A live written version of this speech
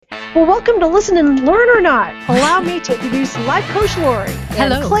Well, welcome to Listen and Learn or Not. Allow me to introduce Life Coach Laurie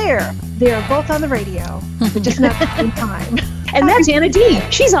and Claire. They are both on the radio, but just not at the same time. And that's Anna D.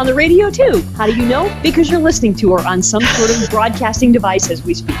 She's on the radio too. How do you know? Because you're listening to her on some sort of broadcasting device as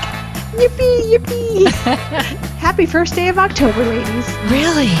we speak. Yippee, yippee. Happy first day of October, ladies.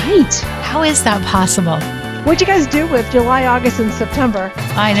 Really? Right. How is that possible? What'd you guys do with July, August, and September?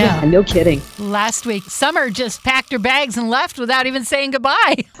 I know. Yeah, no kidding. Last week, Summer just packed her bags and left without even saying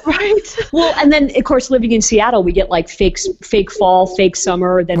goodbye. Right. Well, and then, of course, living in Seattle, we get like fake fall, fake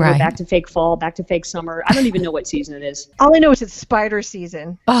summer, then we're back to fake fall, back to fake summer. I don't even know what season it is. All I know is it's spider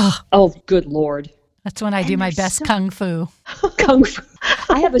season. Oh, good Lord. That's when I do my best kung fu. Kung fu.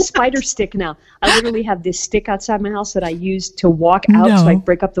 I have a spider stick now. I literally have this stick outside my house that I use to walk out so I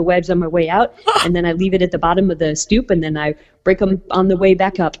break up the webs on my way out, and then I leave it at the bottom of the stoop, and then I break them on the way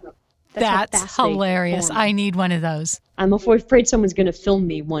back up. That's hilarious. I need one of those. I'm afraid someone's going to film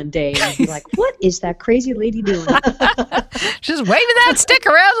me one day and be like, what is that crazy lady doing? Just waving that stick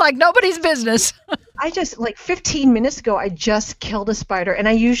around like nobody's business. I just, 15 minutes ago, I just killed a spider, and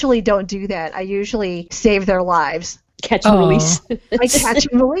I usually don't do that. I usually save their lives. Catch and release. I catch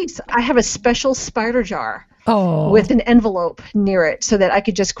and release. I have a special spider jar with an envelope near it so that I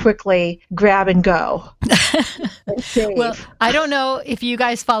could just quickly grab and go. And save. Well, I don't know if you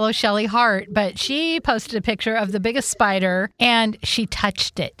guys follow Shelly Hart, but she posted a picture of the biggest spider, and she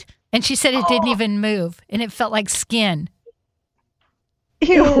touched it. And she said it didn't even move, and it felt like skin.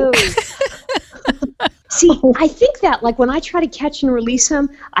 Ew. See, I think that when I try to catch and release them,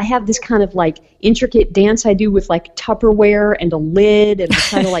 I have this kind of intricate dance I do with Tupperware and a lid, and I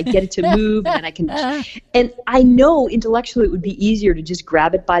try to get it to move, and then I can. And I know intellectually it would be easier to just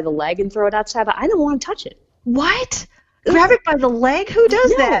grab it by the leg and throw it outside, but I don't want to touch it. What? Grab it by the leg? Who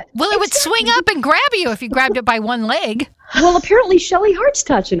does that? Well, it would swing up and grab you if you grabbed it by one leg. Well, apparently Shelly Hart's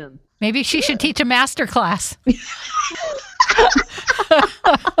touching them. Maybe she should teach a master class.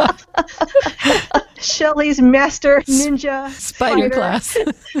 Shelly's master ninja spider class.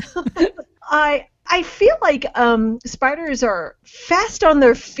 I feel like spiders are fast on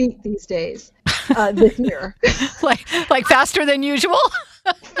their feet these days. This year, like faster than usual.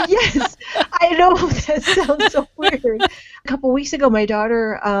 Yes, I know that sounds so weird. A couple weeks ago, my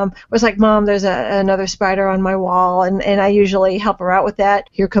daughter was like, "Mom, there's another spider on my wall," and I usually help her out with that.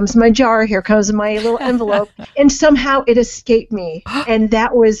 Here comes my jar. Here comes my little envelope, and somehow it escaped me, and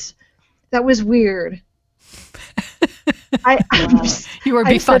that was weird. You were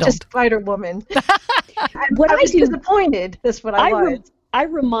befuddled. I'm such a spider woman. I was disappointed. That's what I was. I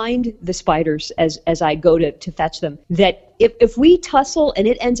remind the spiders as I go to fetch them that if we tussle and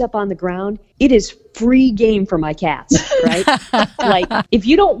it ends up on the ground, it is free game for my cats, right? If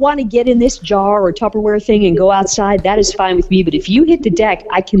you don't want to get in this jar or Tupperware thing and go outside, that is fine with me. But if you hit the deck,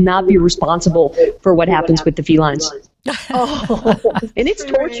 I cannot be responsible for what happens with the felines. And it's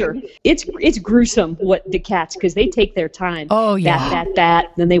torture. It's gruesome what the cats, because they take their time. Oh yeah.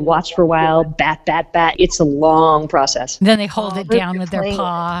 Bat. Then they watch for a while. Bat. It's a long process. Then they hold it down with their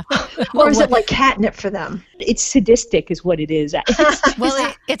paw. Or is it like catnip for them? It's sadistic is what it is.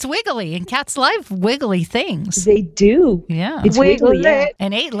 Well, it's wiggly, and cats love wiggly things. They do. Yeah. It's wiggly. Yeah.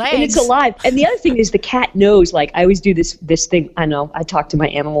 And 8 legs. And it's alive. And the other thing is the cat knows, I always do this thing. I know, I talk to my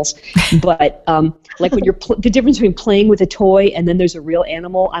animals. But when you're the difference between playing with a toy and then there's a real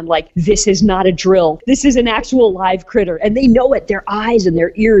animal, I'm like, this is not a drill. This is an actual live critter. And they know it. Their eyes and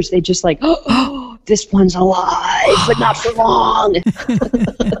their ears, they just oh, this one's alive, but not for long.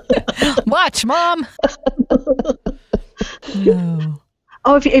 Watch, Mom. No.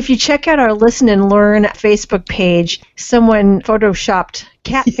 Oh, if you check out our Listen and Learn Facebook page, someone photoshopped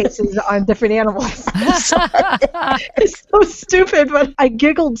cat faces on different animals. It's so stupid, but I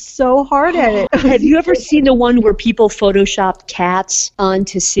giggled so hard at it. Have you ever seen the one where people photoshopped cats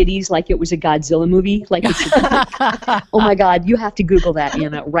onto cities like it was a Godzilla movie? Oh my God, you have to Google that,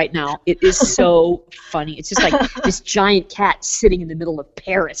 Anna, right now. It is so funny. It's just this giant cat sitting in the middle of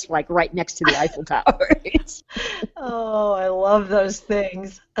Paris, right next to the Eiffel Tower. Oh, I love those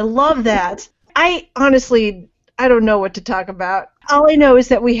things. I love that. I don't know what to talk about. All I know is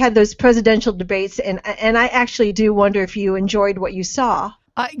that we had those presidential debates, and I actually do wonder if you enjoyed what you saw.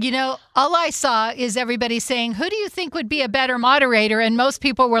 All I saw is everybody saying, who do you think would be a better moderator? And most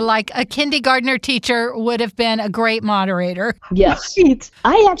people were like, a kindergartner teacher would have been a great moderator. Yes. Right.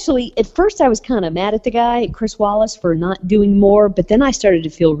 I actually, at first I was kind of mad at the guy, Chris Wallace, for not doing more, but then I started to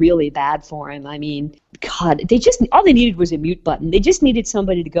feel really bad for him. I mean, God, all they needed was a mute button. They just needed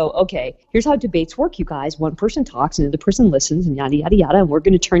somebody to go, okay, here's how debates work, you guys. One person talks and the other person listens and yada, yada, yada. And we're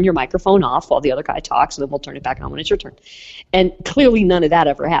going to turn your microphone off while the other guy talks, and then we'll turn it back on when it's your turn. And clearly none of that that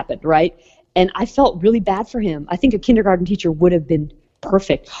ever happened, right? And I felt really bad for him. I think a kindergarten teacher would have been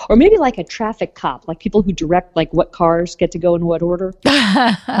perfect. Or maybe like a traffic cop, like people who direct like what cars get to go in what order.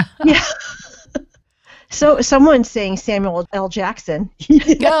 Yeah. So someone's saying Samuel L. Jackson.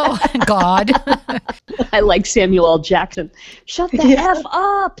 Oh, God. I like Samuel L. Jackson. Shut the F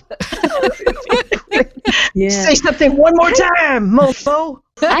up. Yeah. Say something one more time, mofo.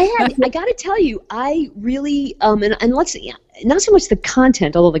 I got to tell you, I really, and let's see, not so much the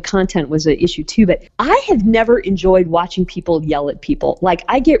content, although the content was an issue too, but I have never enjoyed watching people yell at people. Like,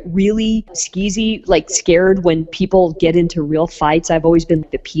 I get really skeezy, like scared when people get into real fights. I've always been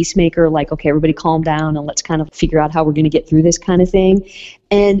the peacemaker, like, okay, everybody calm down and let's kind of figure out how we're going to get through this kind of thing.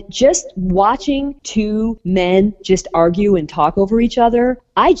 And just watching two men just argue and talk over each other,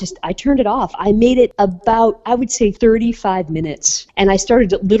 I turned it off. I made it about, I would say 35 minutes. And I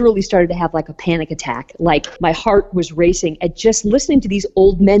literally started to have like a panic attack. Like my heart was racing at just listening to these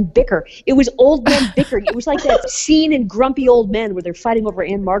old men bicker. It was old men bickering. It was like that scene in Grumpy Old Men where they're fighting over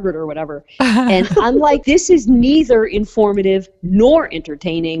Anne Margaret or whatever. And I'm like, this is neither informative nor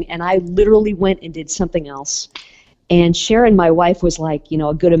entertaining. And I literally went and did something else. And Sharon, my wife, was like,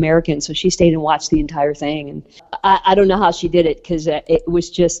 a good American, so she stayed and watched the entire thing. And I don't know how she did it because it was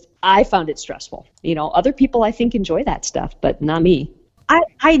just, I found it stressful. Other people, I think, enjoy that stuff, but not me.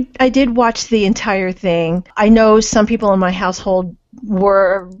 I did watch the entire thing. I know some people in my household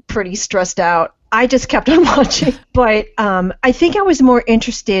were pretty stressed out. I just kept on watching. But I think I was more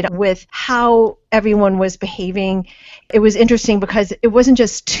interested with how everyone was behaving. It was interesting because it wasn't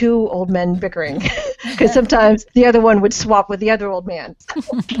just two old men bickering, because sometimes the other one would swap with the other old man.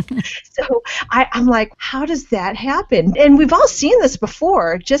 So I'm like, how does that happen? And we've all seen this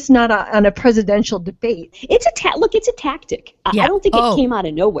before, just not on a presidential debate. It's a tactic. Yeah. I don't think it came out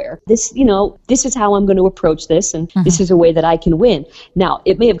of nowhere. This is how I'm going to approach this, and this is a way that I can win. Now,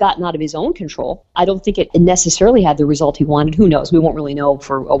 it may have gotten out of his own control. I don't think it necessarily had the result he wanted. Who knows? We won't really know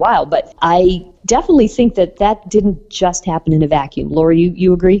for a while, but I definitely think that didn't just happen in a vacuum. Laurie,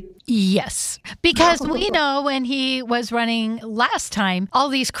 you agree? Yes, because we know when he was running last time, all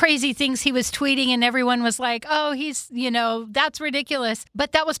these crazy things he was tweeting and everyone was like, oh, he's, that's ridiculous.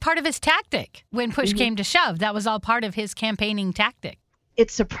 But that was part of his tactic when push came to shove. That was all part of his campaigning tactic. It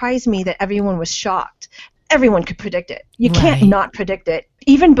surprised me that everyone was shocked. Everyone could predict it. You can't not predict it.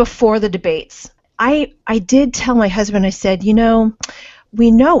 Even before the debates, I did tell my husband, I said, we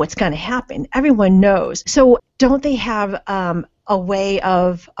know what's going to happen. Everyone knows. So don't they have a way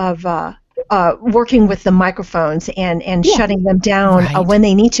of working with the microphones and shutting them down when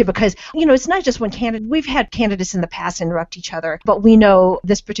they need to? Because, it's not just when we've had candidates in the past interrupt each other, but we know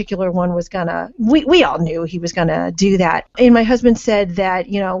this particular one was we all knew he was going to do that. And my husband said that,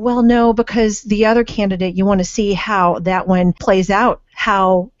 well, no, because the other candidate, you want to see how that one plays out,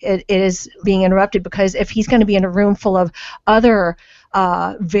 how it is being interrupted, because if he's going to be in a room full of other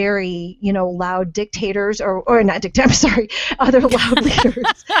very, loud dictators or not dictators, I'm sorry, other loud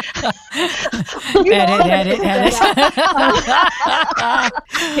leaders. Edit.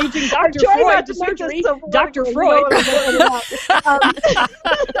 Paging Dr. Freud to surgery. Dr. Freud.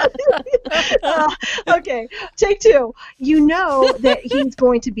 Okay, take two. That he's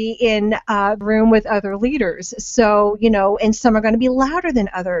going to be in a room with other leaders. So, and some are going to be louder than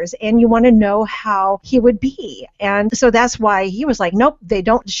others. And you want to know how he would be. And so that's why he was like, nope, they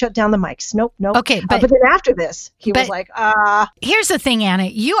don't shut down the mics. Nope. Okay, but then after this, he was like, Here's the thing, Anna.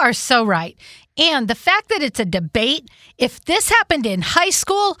 You are so right. And the fact that it's a debate, if this happened in high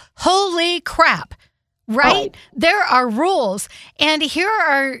school, holy crap. Right? There are rules. And we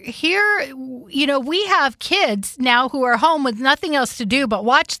have kids now who are home with nothing else to do but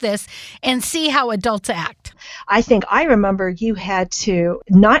watch this and see how adults act. I remember you had to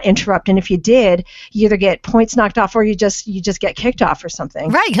not interrupt, and if you did, you either get points knocked off or you just get kicked off or something.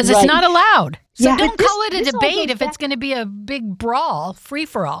 Right, because it's not allowed. So don't call it a debate if it's going to be a big brawl,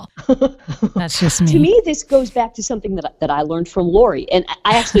 free-for-all. That's just me. To me, this goes back to something that I learned from Laurie. And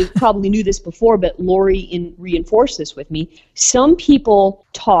I actually probably knew this before, but Laurie reinforced this with me. Some people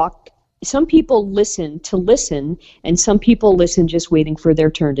talk, some people listen to listen, and some people listen just waiting for their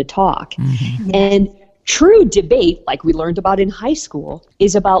turn to talk. Mm-hmm. And true debate, like we learned about in high school,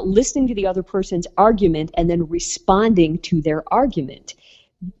 is about listening to the other person's argument and then responding to their argument.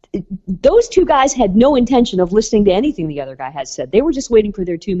 those two guys had no intention of listening to anything the other guy had said. They were just waiting for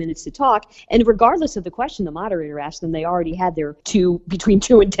their 2 minutes to talk. And regardless of the question the moderator asked them, they already had their between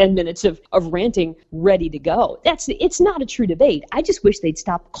 2 and 10 minutes of ranting ready to go. It's not a true debate. I just wish they'd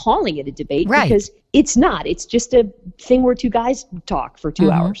stop calling it a debate, because it's not. It's just a thing where two guys talk for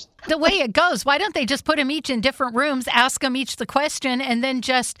 2 hours. The way it goes, why don't they just put them each in different rooms, ask them each the question, and then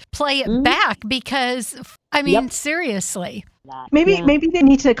just play it back? Because, I mean, seriously. Maybe they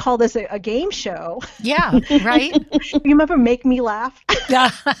need to call this a game show. Yeah, right? You remember Make Me Laugh?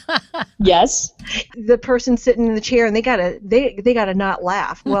 Yes. The person sitting in the chair, and they gotta not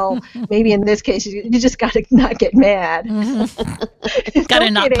laugh. Well, maybe in this case, you just gotta not get mad. Gotta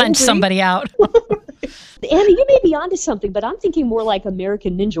not punch somebody out. Anna, you may be onto something, but I'm thinking more like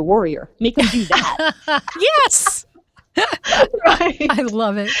American Ninja Warrior. Make them do that. Yes. Right. I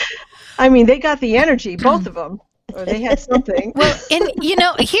love it. I mean, they got the energy, both of them. Or they had something. Well, and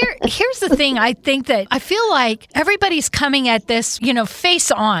here's the thing. I think that I feel like everybody's coming at this,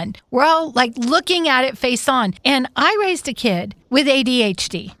 face on. We're all like looking at it face on. And I raised a kid with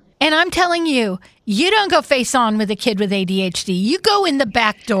ADHD. And I'm telling you, you don't go face on with a kid with ADHD. You go in the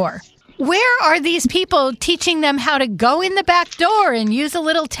back door. Where are these people teaching them how to go in the back door and use a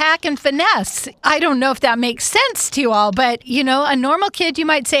little tack and finesse? I don't know if that makes sense to you all, but, a normal kid, you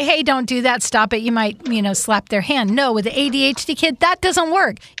might say, hey, don't do that, stop it. You might, slap their hand. No, with the ADHD kid, that doesn't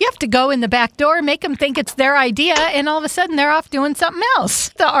work. You have to go in the back door, make them think it's their idea, and all of a sudden they're off doing something else.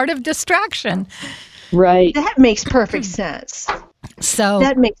 The art of distraction. Right. That makes perfect sense. So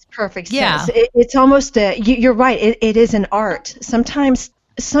that makes perfect sense. Yeah. It's almost you're right. It is an art.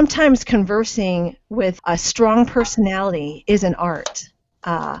 Sometimes conversing with a strong personality is an art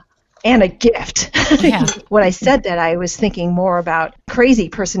and a gift. Yeah. When I said that, I was thinking more about crazy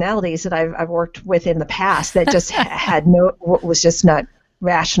personalities that I've worked with in the past that just was just not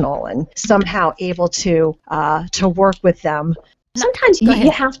rational, and somehow able to work with them. Sometimes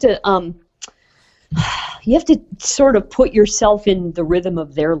you have to. You have to sort of put yourself in the rhythm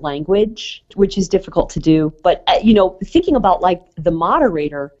of their language, which is difficult to do. But, thinking about like the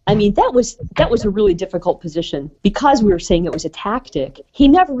moderator, I mean, that was a really difficult position because we were saying it was a tactic. He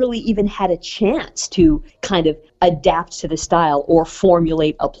never really even had a chance to kind of adapt to the style or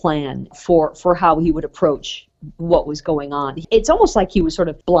formulate a plan for how he would approach what was going on. It's almost like he was sort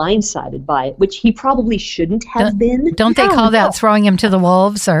of blindsided by it, which he probably shouldn't have been. Don't they call that throwing him to the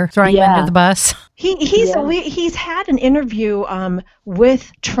wolves or throwing him under the bus? He's had an interview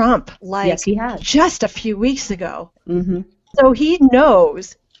with Trump yes, he has. Just a few weeks ago. Mm-hmm. So he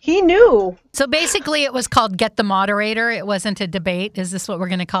knows. He knew. So basically it was called Get the Moderator. It wasn't a debate. Is this what we're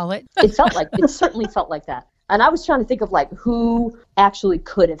going to call it? It certainly felt like that. And I was trying to think of like who actually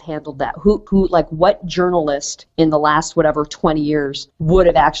could have handled that. Who like what journalist in the last 20 years would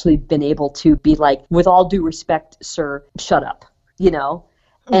have actually been able to be like, with all due respect, sir, shut up,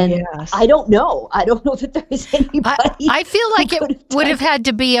 And yes. I don't know that there is anybody. I feel like it would have had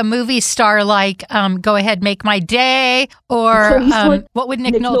to be a movie star like Go Ahead, Make My Day, or what would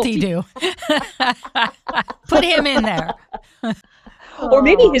Nick Nolte do? Put him in there. Or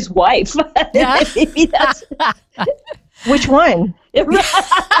maybe his wife. Yeah. Maybe that's... Which one?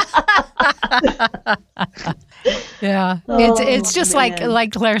 Yeah, it's just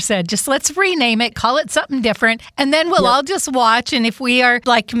like Claire said, just let's rename it, call it something different, and then we'll all just watch. And if we are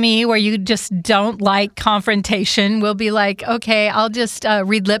like me, where you just don't like confrontation, we'll be like, okay, I'll just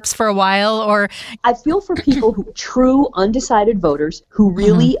read lips for a while. Or I feel for people true undecided voters who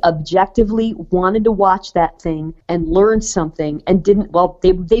really objectively wanted to watch that thing and learn something and didn't. Well,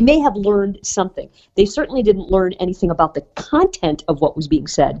 they may have learned something. They certainly didn't learn anything about the content of what was being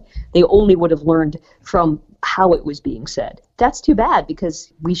said. They only would have learned from how it was being said. That's too bad,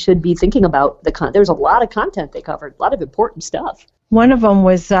 because we should be thinking about there's a lot of content they covered, a lot of important stuff. One of them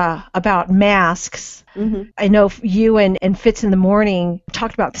was about masks. Mm-hmm. I know you and Fitz in the Morning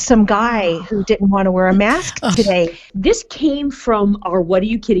talked about some guy who didn't want to wear a mask today. This came from our What Are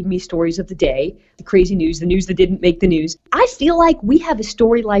You Kidding Me stories of the day, the crazy news, the news that didn't make the news. I feel like we have a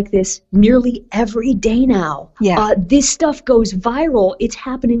story like this nearly every day now. Yeah. This stuff goes viral. It's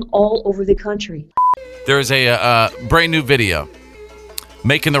happening all over the country. There's a brand new video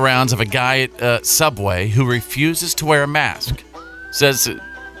making the rounds of a guy at Subway who refuses to wear a mask. Says,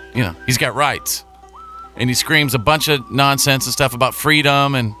 he's got rights. And he screams a bunch of nonsense and stuff about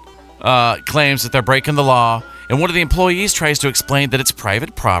freedom and claims that they're breaking the law. And one of the employees tries to explain that it's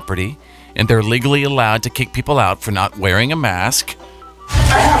private property and they're legally allowed to kick people out for not wearing a mask.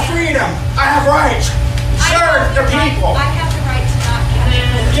 I have freedom. I have rights. Serve the people. I have the right to not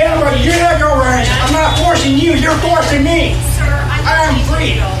get Yeah, but you have no rights. I'm not forcing you. You're forcing me. Sir, I am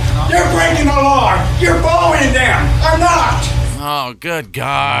free. You're breaking the law. You're following them. I'm not. Oh, good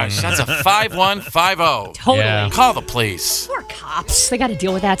gosh. That's a 5150. Totally. Yeah. Call the police. Poor cops. They got to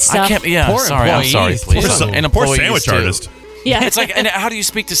deal with that I stuff. can't. Yeah, Poor I'm sorry, employees, police. too. And Poor employees, sandwich too. artist. Yeah. It's like, and how do you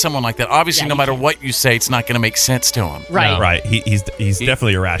speak to someone like that? Obviously, no matter what you say, it's not going to make sense to him. Right. No. Right. He's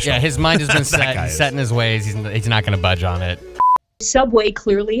definitely irrational. Yeah, his mind has been That guy is. set in his ways. He's not going to budge on it. Subway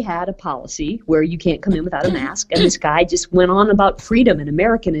clearly had a policy where you can't come in without a mask, and this guy just went on about freedom and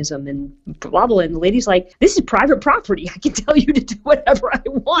Americanism and blah, blah, and the lady's like, this is private property. I can tell you to do whatever I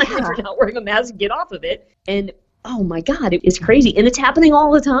want. If you're not wearing a mask, get off of it. And oh my God, it's crazy. And it's happening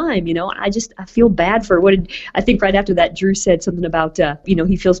all the time, you know. I feel bad for I think right after that, Drew said something about,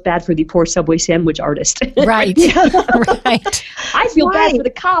 he feels bad for the poor Subway sandwich artist. Right. Right. I feel bad for the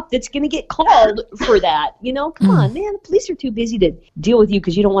cop that's going to get called for that. You know, come on, man. The police are too busy to deal with you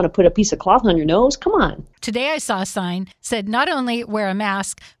because you don't want to put a piece of cloth on your nose. Come on. Today I saw a sign said not only wear a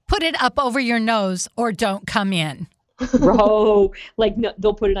mask, put it up over your nose or don't come in. Bro, like no,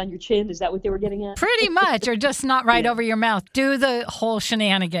 they'll put it on your chin. Is that what they were getting at? Pretty much, or just not right over your mouth. Do the whole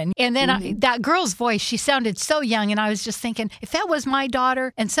shenanigan. And then that girl's voice, she sounded so young. And I was just thinking, if that was my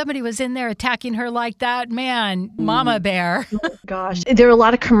daughter and somebody was in there attacking her like that, man, mama bear. Gosh, there are a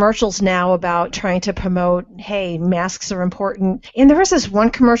lot of commercials now about trying to promote, hey, masks are important. And there was this one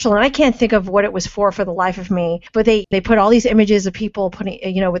commercial, and I can't think of what it was for the life of me, but they put all these images of people putting,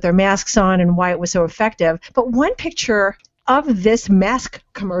 with their masks on and why it was so effective. But one picture of this mask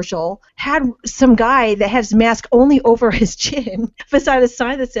commercial had some guy that has mask only over his chin beside a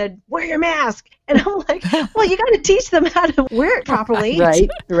sign that said, wear your mask. And I'm like, well, you got to teach them how to wear it properly.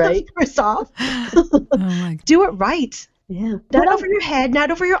 Right. First off, Oh my God. do it right. Yeah. Not over your head,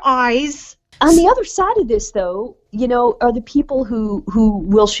 not over your eyes. On the other side of this, though, are the people who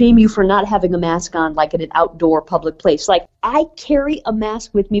will shame you for not having a mask on, like in an outdoor public place. Like, I carry a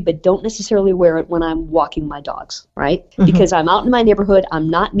mask with me, but don't necessarily wear it when I'm walking my dogs, right? Because I'm out in my neighborhood. I'm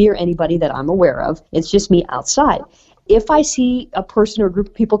not near anybody that I'm aware of. It's just me outside. If I see a person or a group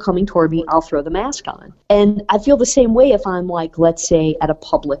of people coming toward me, I'll throw the mask on. And I feel the same way if I'm, like, let's say, at a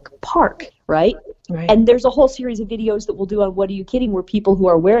public park, right? Right. And there's a whole series of videos that we'll do on What Are You Kidding, where people who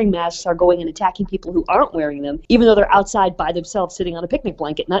are wearing masks are going and attacking people who aren't wearing them, even though they're outside by themselves sitting on a picnic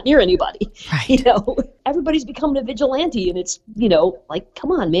blanket, not near anybody. Right. Everybody's becoming a vigilante, and it's, like,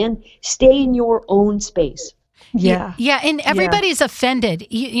 come on, man, stay in your own space. Yeah. Yeah, and everybody's offended.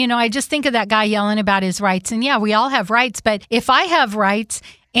 I just think of that guy yelling about his rights. And yeah, we all have rights. But if I have rights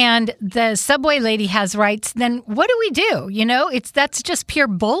and the Subway lady has rights, then what do we do? That's just pure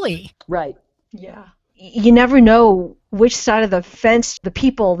bully. Right. Yeah. You never know which side of the fence the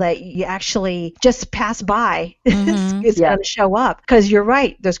people that you actually just pass by is going to show up. Because you're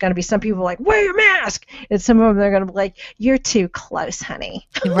right. There's going to be some people like, wear your mask. And some of them, they're going to be like, you're too close, honey.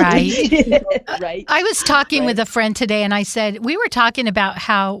 Right. Right. I was talking with a friend today, and I said, we were talking about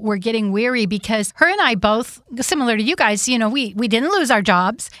how we're getting weary because her and I both, similar to you guys, we didn't lose our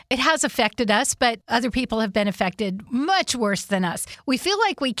jobs. It has affected us, but other people have been affected much worse than us. We feel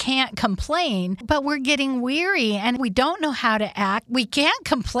like we can't complain, but we're getting weary and we don't know how to act. We can't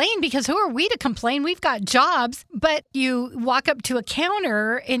complain because who are we to complain? We've got jobs, but you walk up to a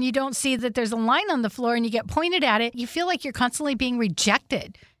counter and you don't see that there's a line on the floor and you get pointed at it. You feel like you're constantly being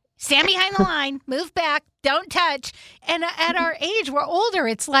rejected. Stand behind the line, move back, don't touch. And at our age, we're older.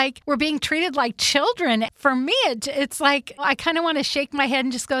 It's like we're being treated like children. For me, it's like I kind of want to shake my head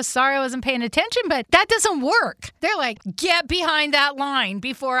and just go, sorry, I wasn't paying attention, but that doesn't work. They're like, get behind that line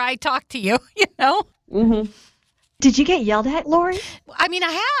before I talk to you, Mm-hmm. Did you get yelled at, Lori? I mean,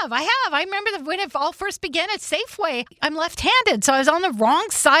 I have. I remember when it all first began at Safeway. I'm left-handed, so I was on the wrong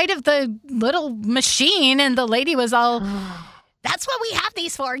side of the little machine, and the lady was all, that's what we have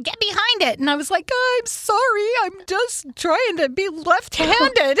these for. Get behind it. And I was like, I'm sorry. I'm just trying to be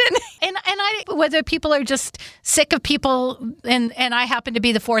left-handed. and I, whether people are just sick of people, and I happen to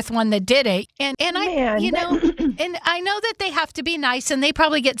be the fourth one that did it. And I, and I know that they have to be nice, and they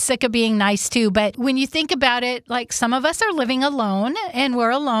probably get sick of being nice too. But when you think about it, like some of us are living alone, and we're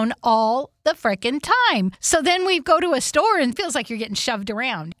alone all the frickin' time. So then we go to a store and it feels like you're getting shoved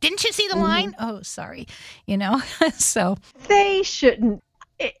around. Didn't you see the line? Oh, sorry. So They shouldn't.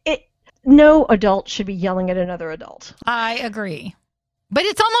 No adult should be yelling at another adult. I agree. But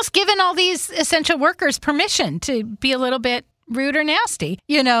it's almost given all these essential workers permission to be a little bit rude or nasty,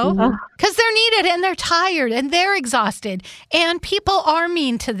 because they're needed and they're tired and they're exhausted and people are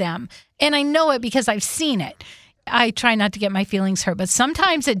mean to them. And I know it because I've seen it. I try not to get my feelings hurt, but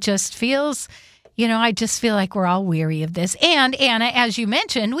sometimes it just feels, I just feel like we're all weary of this. And Anna, as you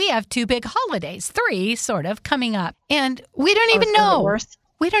mentioned, we have 2 big holidays, 3 sort of coming up, and we don't even know.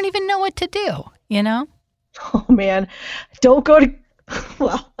 we don't even know what to do, you know? Oh, man. Don't go to,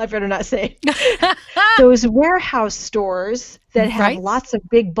 well, I better not say. Those warehouse stores that have Right. lots of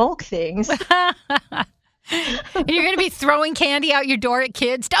big bulk things. And you're going to be throwing candy out your door at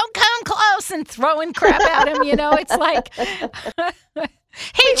kids. Don't come close and throwing crap at them, you know? It's like,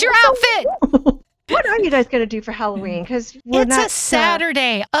 hate your outfit. What are you guys going to do for Halloween? Because It's a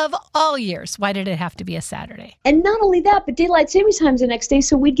Saturday of all years. Why did it have to be a Saturday? And not only that, but daylight savings time's the next day,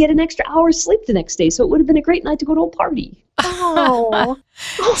 so we'd get an extra hour's sleep the next day. So it would have been a great night to go to a party. Oh.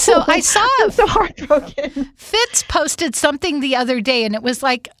 So I saw I'm so heartbroken. Fitz posted something the other day, and it was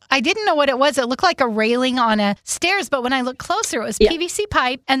like, I didn't know what it was. It looked like a railing on a stairs, but when I looked closer, it was PVC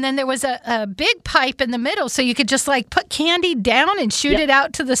pipe, and then there was a big pipe in the middle, so you could just like put candy down and shoot it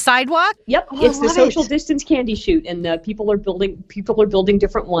out to the sidewalk. Yep, Oh, it's I the love social it. distance candy chute, and people are building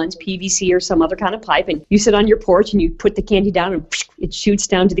different ones, PVC or some other kind of pipe, and you sit on your porch and you put the candy down, and it shoots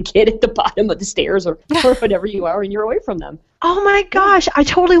down to the kid at the bottom of the stairs or whatever you are, and you're away from them. Oh, my gosh. I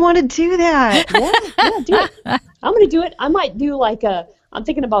totally want to do that. Yeah, do it. I'm going to do it. I might do I'm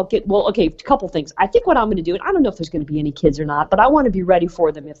thinking about a couple things. I think what I'm going to do, and I don't know if there's going to be any kids or not, but I want to be ready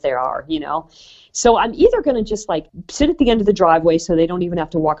for them if there are, you know. So I'm either going to just like sit at the end of the driveway so they don't even have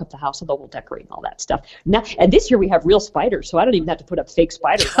to walk up the house, although we'll decorate and all that stuff. Now, and this year we have real spiders, so I don't even have to put up fake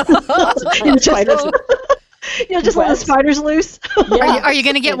spiders. Lots of giant spiders. Just let the spiders loose. Yeah, Are you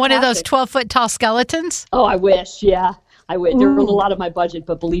going to get one of those fantastic. 12-foot tall skeletons? Oh, I wish, yeah. I would. They're a little out of my budget,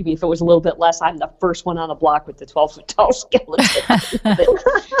 but believe me, if it was a little bit less, I'm the first one on the block with the 12-foot tall skeleton.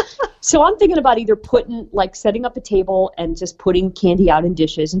 So I'm thinking about either setting up a table and just putting candy out in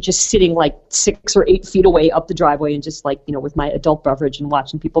dishes and just sitting like 6 or 8 feet away up the driveway and just with my adult beverage and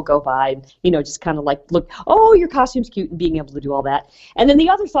watching people go by and, just kind of like, look, oh, your costume's cute, and being able to do all that. And then the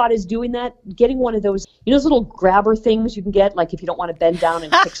other thought is doing that, getting one of those, those little grabber things you can get, like if you don't want to bend down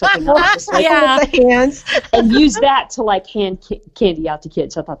and pick something up, just like With the hands. and use that to like hand candy out to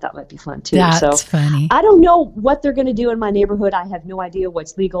kids. I thought that might be fun too. That's funny. I don't know what they're going to do in my neighborhood. I have no idea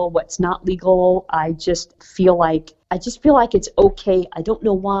what's legal, what's not legal. I just feel like it's okay. I don't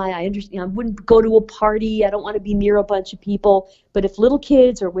know why. I understand. I wouldn't go to a party. I don't want to be near a bunch of people. But if little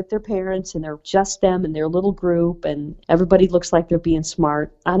kids are with their parents and they're just them and their little group and everybody looks like they're being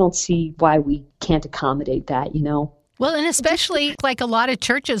smart, I don't see why we can't accommodate that, Well, and especially like a lot of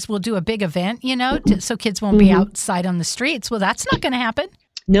churches will do a big event, so kids won't be outside on the streets. Well, that's not going to happen.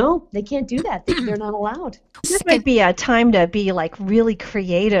 No, they can't do that. They're not allowed. This might be a time to be like really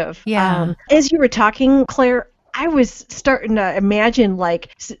creative. Yeah. As you were talking, Claire, I was starting to imagine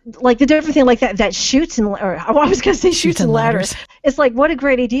like the different thing like that Chutes and, or I was going to say Chutes and Ladders. It's like, what a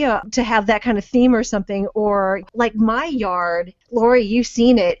great idea to have that kind of theme or something. Or like my yard, Laurie, you've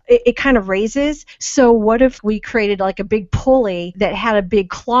seen it. It kind of raises. So what if we created like a big pulley that had a big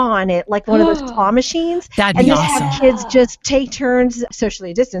claw on it, like one of those claw machines? That'd and be then awesome. have kids just take turns,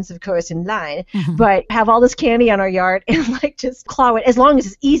 socially distanced, of course, in line, but have all this candy on our yard and like just claw it as long as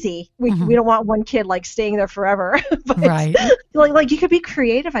it's easy. We don't want one kid like staying there forever. But Right. like you could be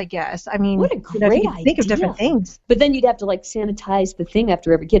creative, I guess. I mean, What a you great could think of idea. different things. But then you'd have to like sanitize the thing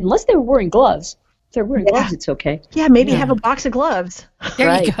after every kid, unless they were wearing gloves. If they're wearing gloves, it's okay. Yeah, maybe have a box of gloves. There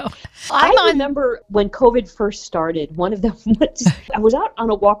Right. you go. I remember when COVID first started, one of them, I was out on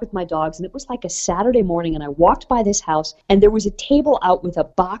a walk with my dogs, and it was like a Saturday morning, and I walked by this house, and there was a table out with a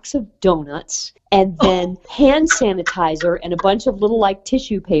box of donuts, and then hand sanitizer, and a bunch of little like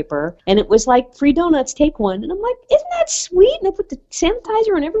tissue paper, and it was like, free donuts, take one. And I'm like, isn't that sweet? And I put the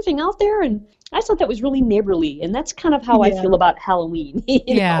sanitizer and everything out there, and I thought that was really neighborly, and that's kind of how I feel about Halloween. you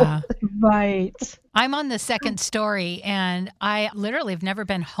know? Yeah. Right. I'm on the second story, and I literally have never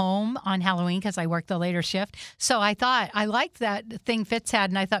been home on Halloween because I work the later shift. So I thought I liked that thing Fitz had,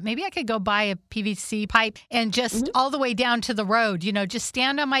 and I thought maybe I could go buy a PVC pipe and just all the way down to the road, just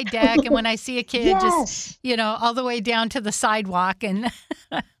stand on my deck, and when I see a kid, just, all the way down to the sidewalk and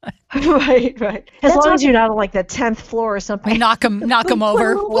Right. As long as you're not on like the 10th floor or something. knock them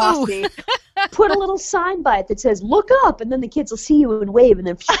over. Woo. Lofty. Put a little sign by it that says, look up, and then the kids will see you and wave, and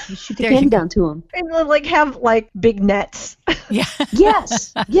then you shoot the There you candy go. down to them. And like have like big nets. Yeah.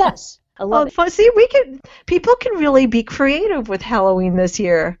 Yes. I love it. See, people can really be creative with Halloween this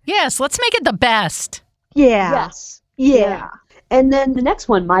year. Yes, let's make it the best. Yeah. Yes. Yeah. And then the next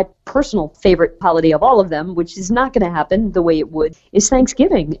one, my personal favorite holiday of all of them, which is not going to happen the way it would, is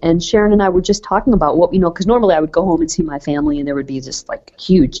Thanksgiving. And Sharon and I were just talking about what, because normally I would go home and see my family and there would be just like a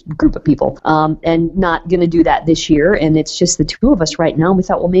huge group of people, and not going to do that this year. And it's just the two of us right now. And we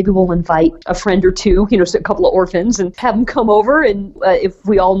thought, well, maybe we'll invite a friend or two, so a couple of orphans, and have them come over. And if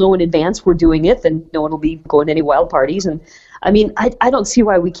we all know in advance we're doing it, then no one will be going to any wild parties. And I mean, I don't see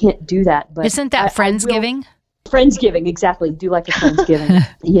why we can't do that. But isn't that Friendsgiving? Friendsgiving, exactly. Do like a Friendsgiving.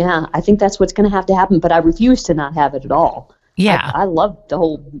 Yeah, I think that's what's going to have to happen, but I refuse to not have it at all. Yeah. I love the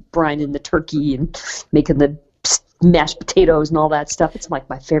whole brining the turkey and making the mashed potatoes and all that stuff. It's like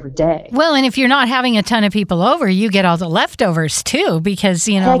my favorite day. Well, and if you're not having a ton of people over, you get all the leftovers too, because,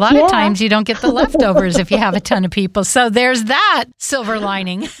 a lot of times you don't get the leftovers if you have a ton of people. So there's that silver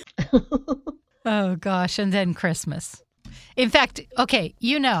lining. Oh, gosh. And then Christmas. In fact, okay,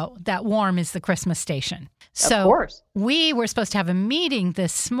 that Warm is the Christmas station. So of course. We were supposed to have a meeting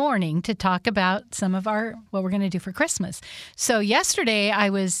this morning to talk about some of what we're going to do for Christmas. So yesterday I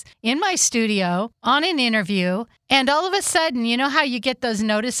was in my studio on an interview, and all of a sudden, you know how you get those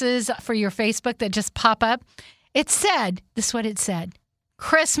notices for your Facebook that just pop up? This is what it said,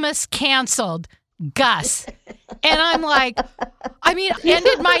 Christmas canceled. Gus. And I'm like,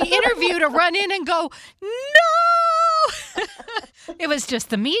 ended my interview to run in and go, no! It was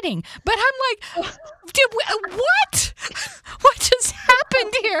just the meeting. But I'm like, what? What just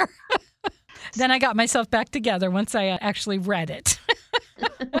happened here? Then I got myself back together once I actually read it.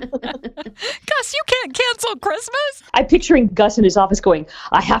 Gus, you can't cancel Christmas. I'm picturing Gus in his office going,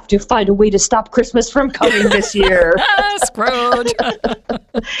 I have to find a way to stop Christmas from coming this year. Scrooge.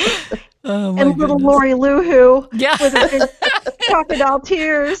 Oh, and little Laurie Lou yeah. with her big crocodile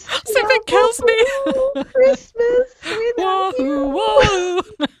tears. See if it kills me. Christmas. We love you. Whoa.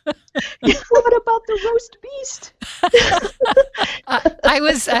 What about the roast beast? I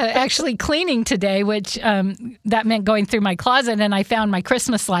was actually cleaning today, which that meant going through my closet, and I found my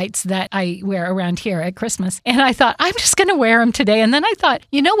Christmas lights that I wear around here at Christmas. And I thought, I'm just going to wear them today. And then I thought,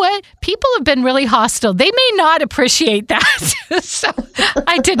 you know what? People have been really hostile. They may not appreciate that. So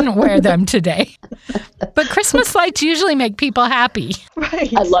I didn't wear them today. But Christmas lights usually make people happy.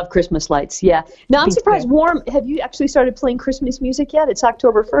 Right. I love Christmas lights, yeah. Now, I'm surprised, Warm, have you actually started playing Christmas music yet? It's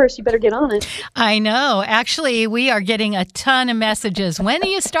October 1st. You better get on it. I know. Actually, we are getting a ton of messages. When are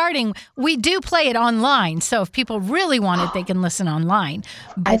you starting? We do play it online. So if people really want it, they can listen online.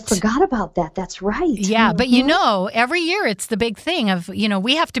 I forgot about that. That's right. Yeah. But every year it's the big thing of,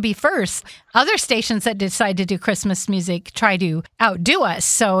 we have to be first. Other stations that decide to do Christmas music try to outdo us.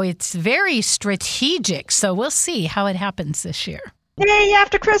 So it's very strategic. So we'll see how it happens this year. Day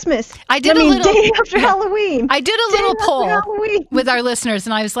after Christmas. I did a little day after Halloween. I did a little poll with our listeners,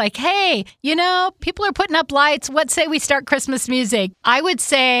 and I was like, hey, people are putting up lights. What say we start Christmas music? I would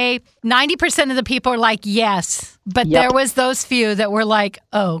say 90% of the people are like, yes. But there was those few that were like,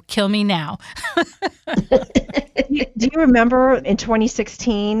 oh, kill me now. Do you remember in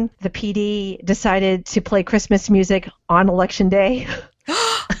 2016, the PD decided to play Christmas music on Election Day?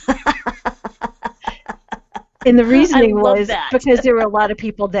 And the reasoning was because there were a lot of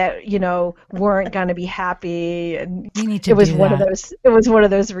people that, weren't going to be happy, and it was one of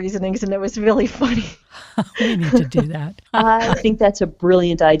those reasonings, and it was really funny. We need to do that. I think that's a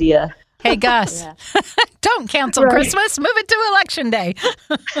brilliant idea. Hey, Gus, don't cancel Christmas. Move it to Election Day.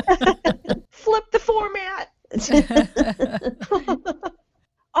 Flip the format.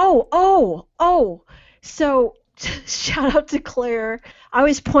 Oh. So shout out to Claire. I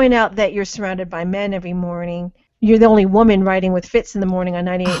always point out that you're surrounded by men every morning. You're the only woman riding with Fitz in the morning on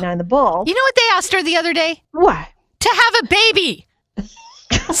 98.9 The Ball. You know what they asked her the other day? What? To have a baby.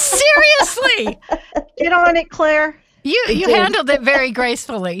 Seriously. Get on it, Claire. You handled it very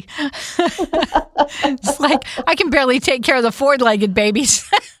gracefully. It's like, I can barely take care of the four-legged babies.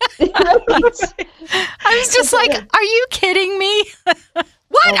 I was just like, are you kidding me?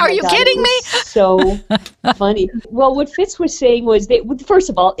 What? Are you kidding me? So funny. Well, what Fitz was saying was first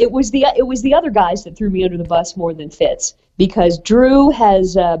of all, it was the other guys that threw me under the bus more than Fitz, because Drew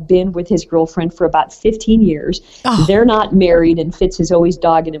has been with his girlfriend for about 15 years. Oh. They're not married, and Fitz is always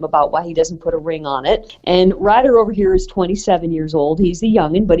dogging him about why he doesn't put a ring on it. And Ryder over here is 27 years old. He's the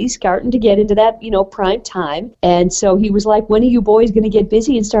youngin', but he's starting to get into that, prime time. And so he was like, when are you boys going to get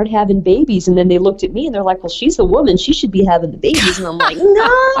busy and start having babies? And then they looked at me and they're like, well, she's the woman. She should be having the babies. And I'm like,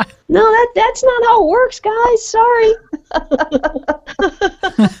 no, that's not how it works, guys. Sorry.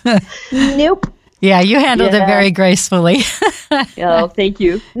 Nope. Yeah, you handled it very gracefully. Oh, thank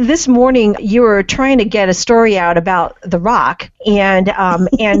you. This morning, you were trying to get a story out about The Rock, and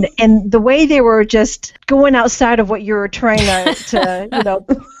the way they were just going outside of what you were trying to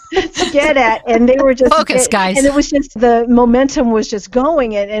get at, and they were just focus, guys. And it was just the momentum was just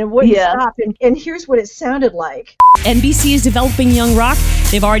going, and it wouldn't stop. And here's what it sounded like. NBC is developing Young Rock.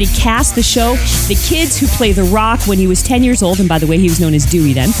 They've already cast the show. The kids who play The Rock when he was 10 years old, and by the way, he was known as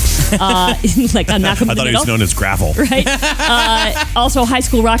Dewey then. Like on Malcolm in the I thought he was known as Gravel. Right. Also high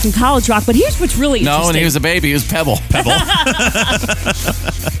school rock and college rock. But here's what's really interesting. No, when he was a baby, he was Pebble.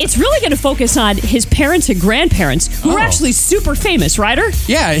 It's really going to focus on his parents and grandparents, who are actually super famous, Ryder?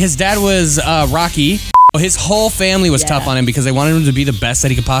 Yeah, his dad was Rocky. His whole family was tough on him because they wanted him to be the best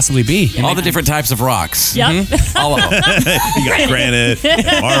that he could possibly be. All the different types of rocks. Yep. All of them. You got granite,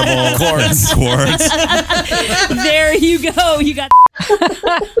 marble, quartz. There you go. You got...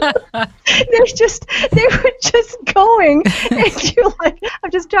 they were just going, and you're like,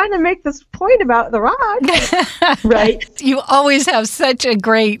 I'm just trying to make this point about The Rock. Right. You always have such a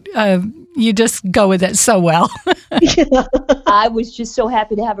great, you just go with it so well. I was just so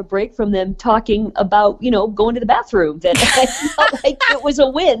happy to have a break from them talking about, going to the bathroom, that I felt like it was a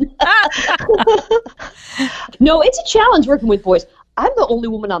win. No, it's a challenge working with boys. I'm the only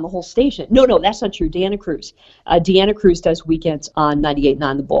woman on the whole station. No, that's not true. Deanna Cruz. Deanna Cruz does weekends on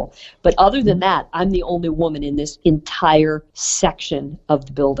 98.9 The Bull. But other than that, I'm the only woman in this entire section of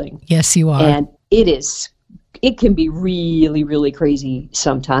the building. Yes, you are. And it can be really, really crazy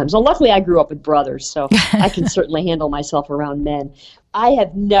sometimes. Well, luckily I grew up with brothers, so I can certainly handle myself around men. I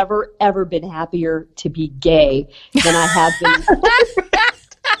have never, ever been happier to be gay than I have been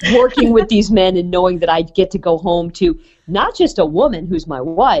working with these men and knowing that I get to go home to not just a woman who's my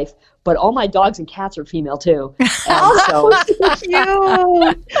wife, but all my dogs and cats are female too. And so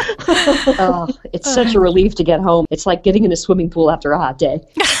it's such a relief to get home. It's like getting in a swimming pool after a hot day.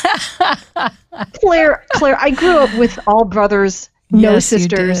 Claire, I grew up with all brothers, no Yes, you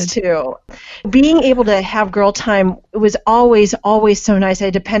sisters did. too. Being able to have girl time was always so nice. I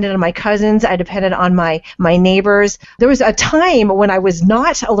depended on my cousins. I depended on my neighbors. There was a time when I was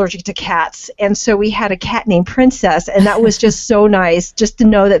not allergic to cats, and so we had a cat named Princess, and that was just so nice, just to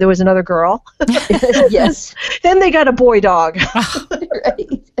know that there was another girl. Yes. Then they got a boy dog. Right.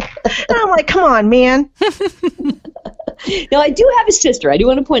 And I'm like, come on, man. Now, I do have a sister. I do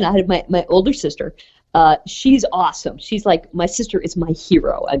want to point out I have my older sister. She's awesome. She's like, my sister is my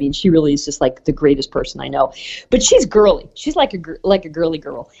hero. I mean, she really is just like the greatest person I know. But she's girly. She's like a girly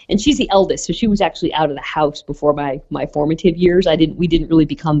girl. And she's the eldest, so she was actually out of the house before my formative years. We didn't really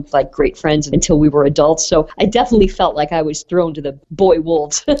become like great friends until we were adults. So I definitely felt like I was thrown to the boy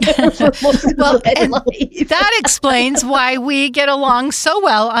wolves for most of my life. That explains why we get along so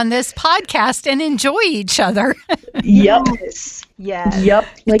well on this podcast and enjoy each other. Yep. Yes. Yep.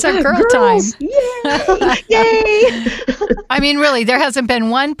 It's a girl girls. time. Yay! I mean, really, there hasn't been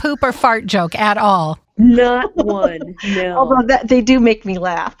one poop or fart joke at all. Not one. No. Although they do make me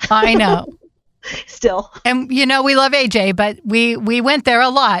laugh. I know. Still. And, we love AJ, but we went there a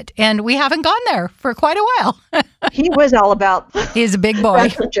lot, and we haven't gone there for quite a while. He was all about He's a big boy.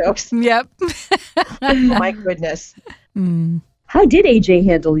 bathroom jokes. Yep. My goodness. How did AJ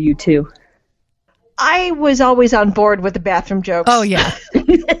handle you two? I was always on board with the bathroom jokes. Oh, yeah.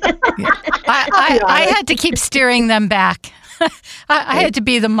 I had to keep steering them back. I had to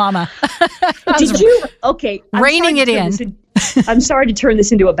be the mama. Did you? Okay. Reining it in. I'm sorry to turn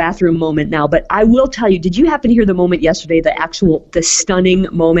this into a bathroom moment now, but I will tell you, did you happen to hear the moment yesterday, the stunning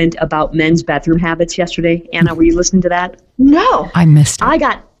moment about men's bathroom habits yesterday? Anna, were you listening to that? No. I missed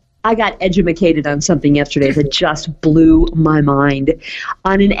it. I got edumacated on something yesterday that just blew my mind.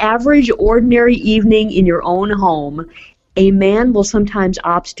 On an average, ordinary evening in your own home, a man will sometimes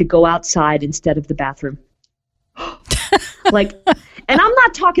opt to go outside instead of the bathroom. And I'm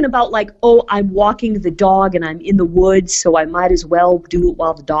not talking about like, oh, I'm walking the dog and I'm in the woods, so I might as well do it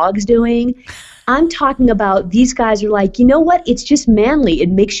while the dog's doing. I'm talking about these guys are like, you know what? It's just manly. It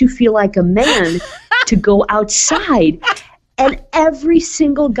makes you feel like a man to go outside. And every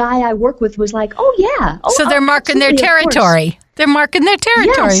single guy I work with was like, oh, yeah. Oh, so they're marking their territory. They're marking their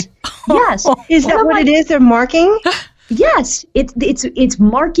territory. Yes. Is that what it is? They're marking? Yes. It's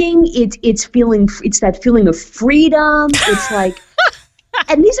marking. It's that feeling of freedom. It's like,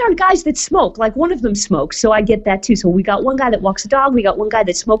 and these aren't guys that smoke. Like one of them smokes, so I get that too. So we got one guy that walks the dog. We got one guy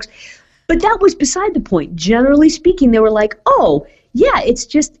that smokes. But that was beside the point. Generally speaking, they were like, oh, yeah, it's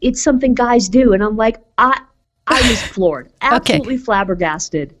something guys do. And I'm like, I I was floored, absolutely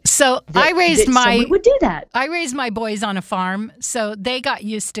flabbergasted. So I raised someone would do that. I raised my boys on a farm, so they got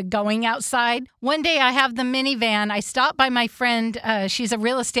used to going outside. One day I have the minivan. I stop by my friend. She's a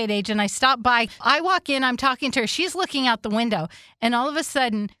real estate agent. I stop by. I walk in. I'm talking to her. She's looking out the window. And all of a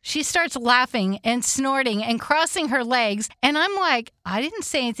sudden, she starts laughing and snorting and crossing her legs. And I'm like, I didn't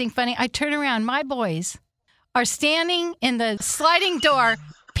say anything funny. I turn around. My boys are standing in the sliding door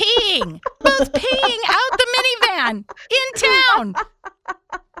peeing. Both peeing out the minivan in town.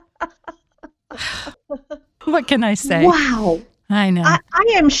 What can I say? Wow. I know. I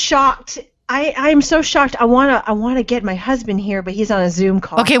am shocked. I'm so shocked. I wanna get my husband here, but he's on a Zoom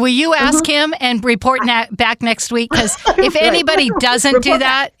call. Okay, will you ask him and report back next week? Because if anybody doesn't do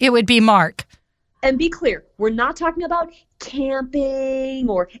that, it would be Mark. And be clear, we're not talking about camping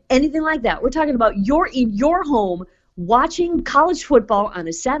or anything like that. We're talking about you're in your home watching college football on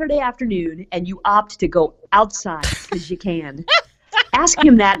a Saturday afternoon, and you opt to go outside because you can. Ask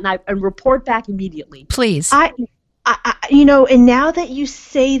him that, and report back immediately. Please. I and now that you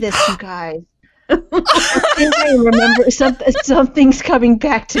say this, you guys, I think I remember something's coming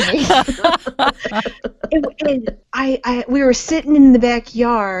back to me. We were sitting in the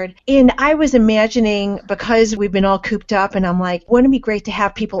backyard, and I was imagining, because we've been all cooped up, and I'm like, wouldn't it be great to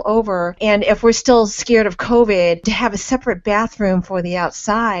have people over, and if we're still scared of COVID, to have a separate bathroom for the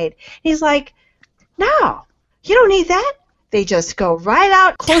outside. He's like, no, you don't need that. They just go right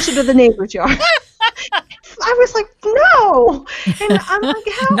out closer to the neighbor's yard. I was like, no. And I'm like,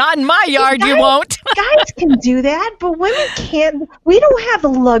 how? Not in my yard, you won't. Guys can do that, but women can't. We don't have the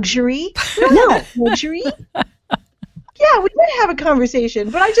luxury. We don't have the luxury. Yeah, we did have a conversation,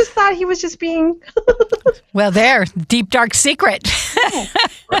 but I just thought he was just being... Well, there, deep, dark secret.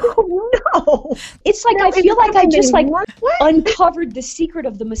 Oh, no. It's like, No, I feel like I just what? uncovered the secret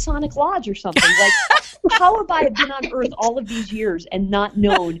of the Masonic Lodge or something. Like, how have I been on Earth all of these years and not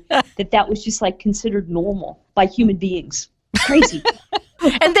known that was just like considered normal by human beings? Crazy.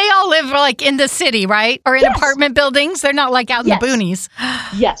 And they all live like in the city, right? Or in apartment buildings. They're not like out in the boonies.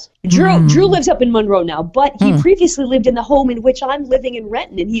 Yes. Drew lives up in Monroe now, but he previously lived in the home in which I'm living in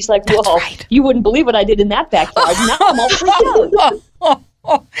Renton. And he's like, well, you wouldn't believe what I did in that backyard. Now I'm all freaked out.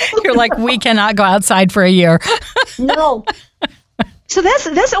 You're like, we cannot go outside for a year. No. So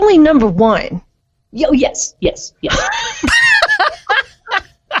that's only number one. Yes.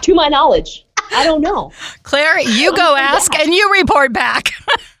 To my knowledge. I don't know. Claire, you go ask and you report back.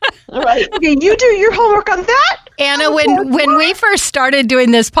 All right. Okay, you do your homework on that. Anna, when we first started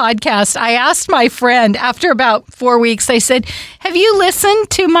doing this podcast, I asked my friend after about 4 weeks, I said, have you listened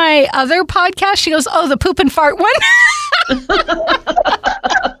to my other podcast? She goes, oh, the poop and fart one?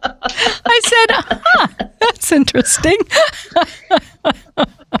 I said, that's interesting.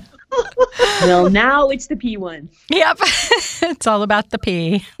 Well, now it's the P one. Yep. It's all about the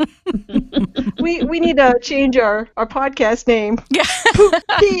P. We need to change our podcast name. Yeah. Poop,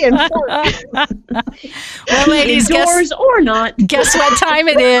 pee, and fart. Well, ladies, Indoors or not. Guess what time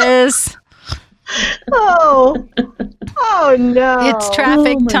it is? Oh no. It's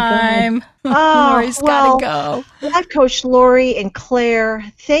traffic Oh, my time. Oh, Laurie's got to go. Life Coach Laurie and Claire,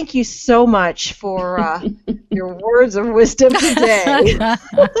 thank you so much for your words of wisdom today.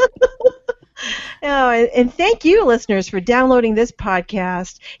 And thank you, listeners, for downloading this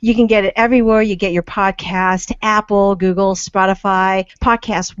podcast. You can get it everywhere you get your podcast: Apple, Google, Spotify,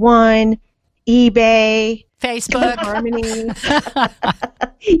 Podcast One, eBay, Facebook, Harmony,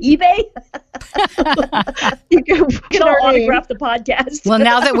 eBay? You can Can I autograph the podcast? Well,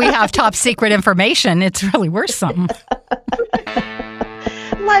 now that we have top secret information, it's really worth something.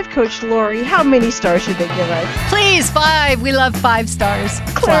 Life Coach Laurie, how many stars should they give us? Please, 5. We love 5 stars.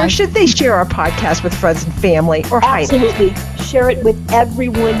 Claire, 5. should they share our podcast with friends and family or hide it? Absolutely. Share it with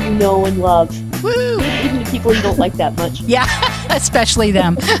everyone you know and love. Woo! Even the people you don't like that much. Yeah, especially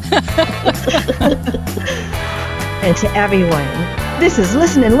them. And to everyone, this is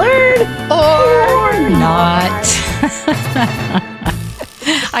Listen and Learn Or not.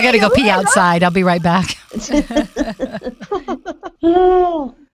 I got to go pee outside. I'll be right back. Oh.